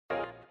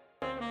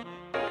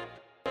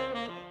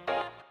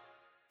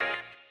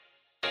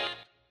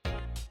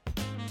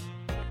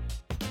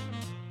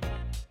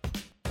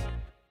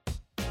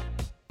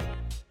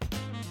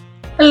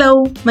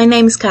Hello, my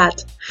name is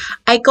Kat.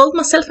 I called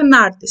myself an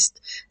artist.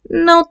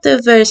 Not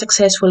a very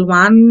successful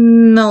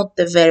one, not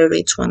a very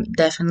rich one,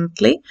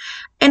 definitely.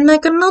 And I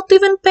cannot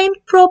even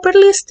paint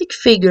properly a stick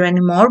figure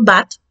anymore,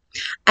 but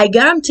I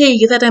guarantee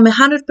you that I'm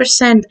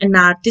 100% an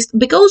artist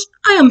because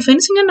I am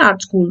finishing an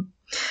art school.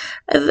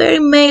 A very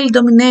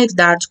male-dominated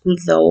art school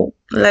though,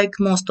 like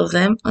most of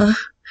them.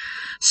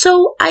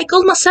 So I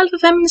called myself a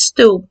feminist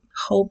too,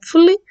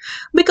 hopefully,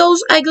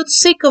 because I got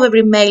sick of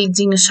every male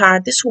genius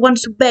artist who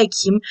wants to beg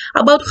him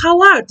about how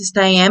artist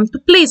I am to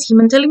please him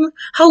and tell him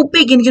how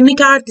big and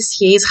unique artist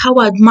he is, how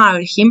I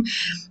admire him,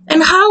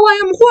 and how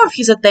I am worth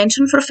his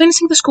attention for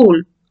finishing the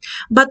school.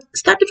 But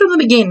starting from the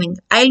beginning,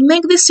 I'll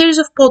make this series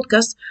of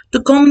podcasts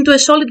to come into a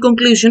solid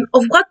conclusion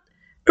of what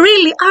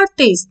really art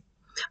is.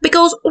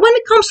 Because when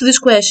it comes to this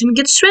question,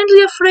 get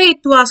strangely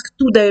afraid to ask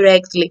too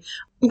directly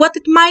what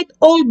it might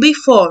all be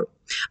for.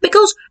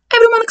 Because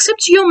everyone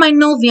except you might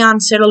know the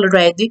answer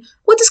already,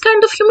 which is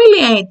kind of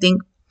humiliating.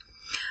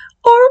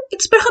 Or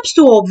it's perhaps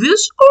too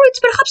obvious, or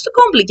it's perhaps too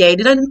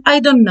complicated, I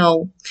don't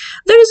know.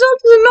 The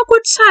result is an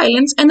awkward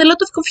silence and a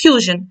lot of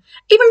confusion.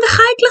 Even the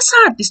high-class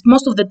artists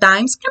most of the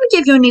times can't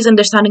give you an easy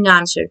understanding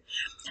answer.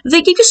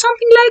 They give you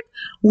something like,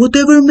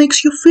 whatever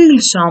makes you feel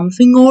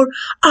something, or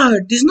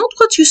art is not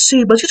what you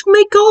see, but what you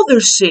make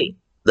others see.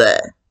 Bleh.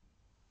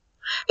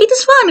 It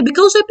is funny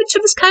because I picture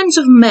these kinds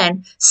of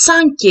men,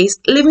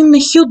 sun-kissed, living in a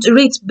huge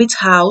rich beach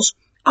house,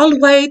 all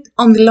white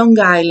on the Long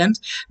Island,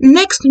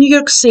 next to New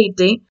York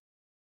City,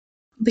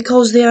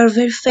 because they are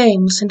very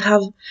famous and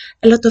have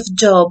a lot of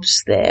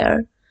jobs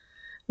there.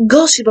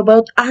 Gossip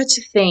about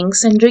artsy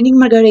things and drinking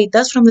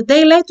margaritas from the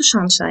daylight to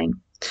sunshine.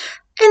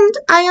 And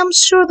I am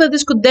sure that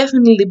this could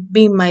definitely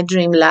be my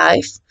dream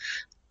life.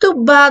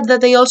 Too bad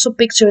that I also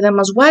picture them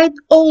as white,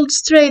 old,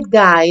 straight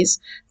guys,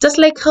 just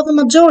like how the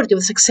majority of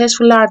the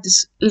successful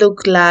artists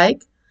look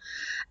like.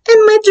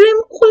 And my dream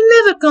will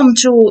never come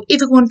true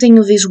if I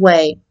continue this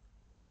way.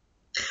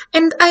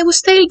 And I will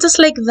stay just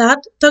like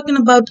that, talking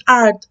about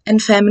art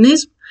and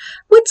feminism,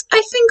 which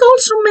I think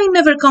also may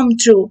never come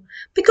true,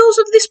 because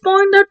at this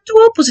point are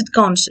two opposite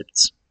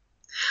concepts.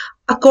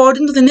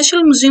 According to the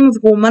National Museum of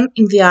Women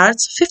in the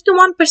Arts,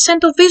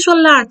 51% of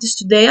visual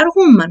artists today are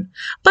women,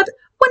 but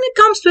when it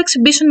comes to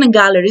exhibition and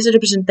galleries and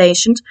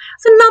representations,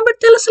 the number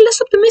tells us a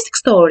less optimistic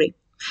story.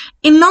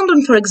 In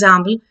London, for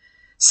example,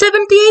 78%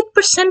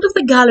 of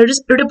the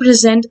galleries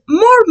represent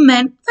more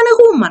men than a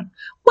woman,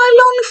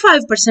 while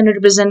only 5%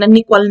 represent an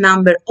equal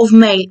number of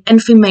male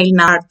and female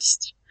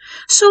artists.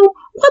 So,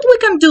 what we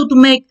can do to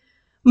make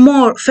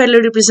more fairly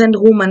represent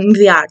women in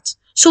the arts?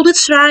 Should we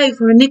strive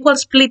for an equal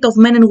split of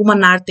men and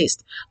women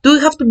artists? Do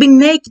we have to be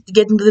naked to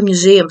get into the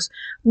museums?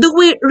 Do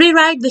we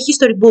rewrite the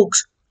history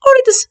books? Or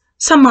it is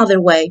some other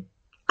way?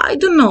 I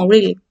don't know,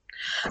 really.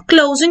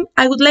 Closing,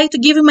 I would like to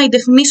give you my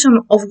definition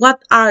of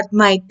what art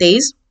might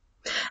is.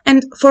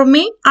 And for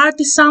me, art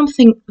is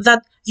something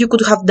that you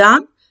could have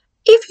done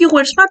if you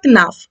were smart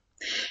enough.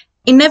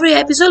 In every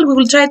episode, we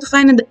will try to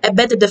find a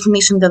better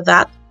definition than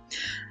that.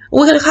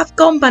 We will have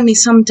company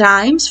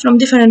sometimes from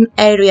different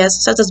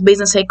areas such as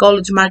business,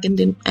 psychology,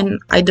 marketing, and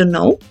I don't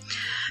know,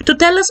 to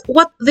tell us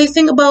what they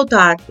think about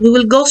art. We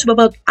will gossip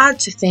about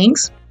artsy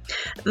things.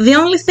 The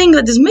only thing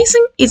that is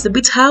missing is the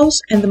beach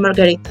house and the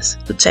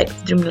margaritas to check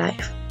the dream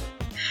life.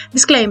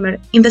 Disclaimer,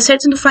 in the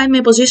search to find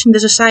my position in the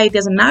society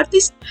as an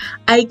artist,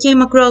 I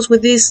came across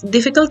with these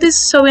difficulties,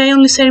 so I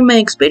only share my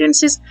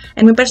experiences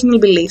and my personal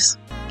beliefs.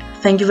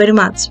 Thank you very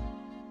much.